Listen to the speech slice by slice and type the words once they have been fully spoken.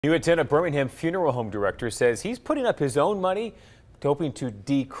New Atlanta Birmingham funeral home director says he's putting up his own money, hoping to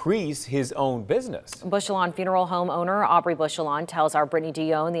decrease his own business. Bushelon funeral home owner Aubrey Bushelon tells our Brittany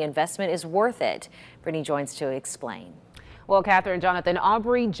Dion the investment is worth it. Brittany joins to explain. Well, Catherine, Jonathan,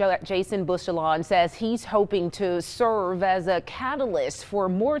 Jason Bushelon says he's hoping to serve as a catalyst for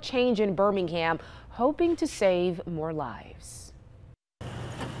more change in Birmingham, hoping to save more lives.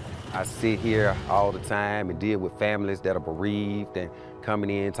 I sit here all the time and deal with families that are bereaved and coming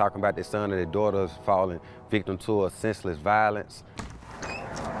in talking about their son or their daughters falling victim to a senseless violence.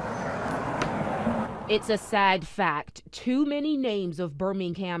 It's a sad fact. Too many names of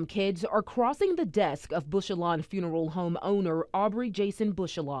Birmingham kids are crossing the desk of Bushelon funeral home owner Aubrey Jason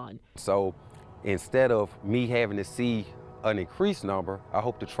Bushelon. So instead of me having to see an increased number, I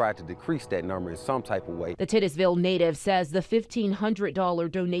hope to try to decrease that number in some type of way. The Titusville native says the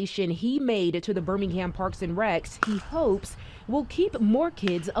 $1,500 donation he made to the Birmingham Parks and Recs he hopes will keep more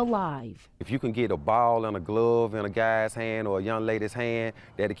kids alive. If you can get a ball and a glove in a guy's hand or a young lady's hand,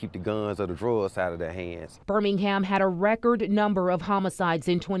 that'll keep the guns or the drugs out of their hands. Birmingham had a record number of homicides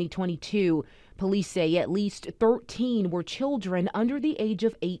in 2022. Police say at least 13 were children under the age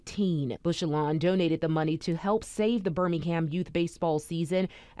of 18. Bushelon donated the money to help save the Birmingham youth baseball season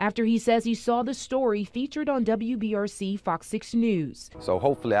after he says he saw the story featured on WBRC Fox 6 News. So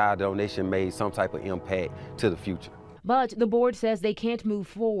hopefully our donation made some type of impact to the future. But the board says they can't move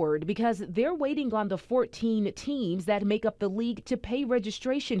forward because they're waiting on the 14 teams that make up the league to pay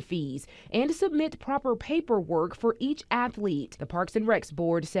registration fees and submit proper paperwork for each athlete. The Parks and Recs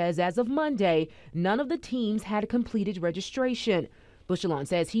board says as of Monday, none of the teams had completed registration. Bushelon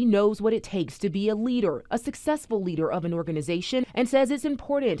says he knows what it takes to be a leader, a successful leader of an organization, and says it's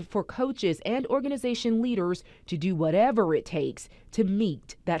important for coaches and organization leaders to do whatever it takes to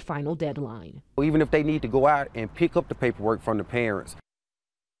meet that final deadline. Even if they need to go out and pick up the paperwork from the parents.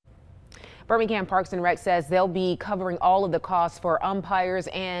 Birmingham Parks and Rec says they'll be covering all of the costs for umpires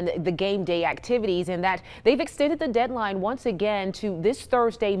and the game day activities, and that they've extended the deadline once again to this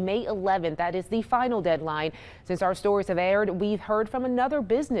Thursday, May 11th. That is the final deadline. Since our stories have aired, we've heard from another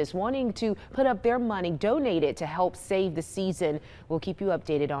business wanting to put up their money, donate it to help save the season. We'll keep you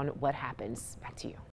updated on what happens. Back to you.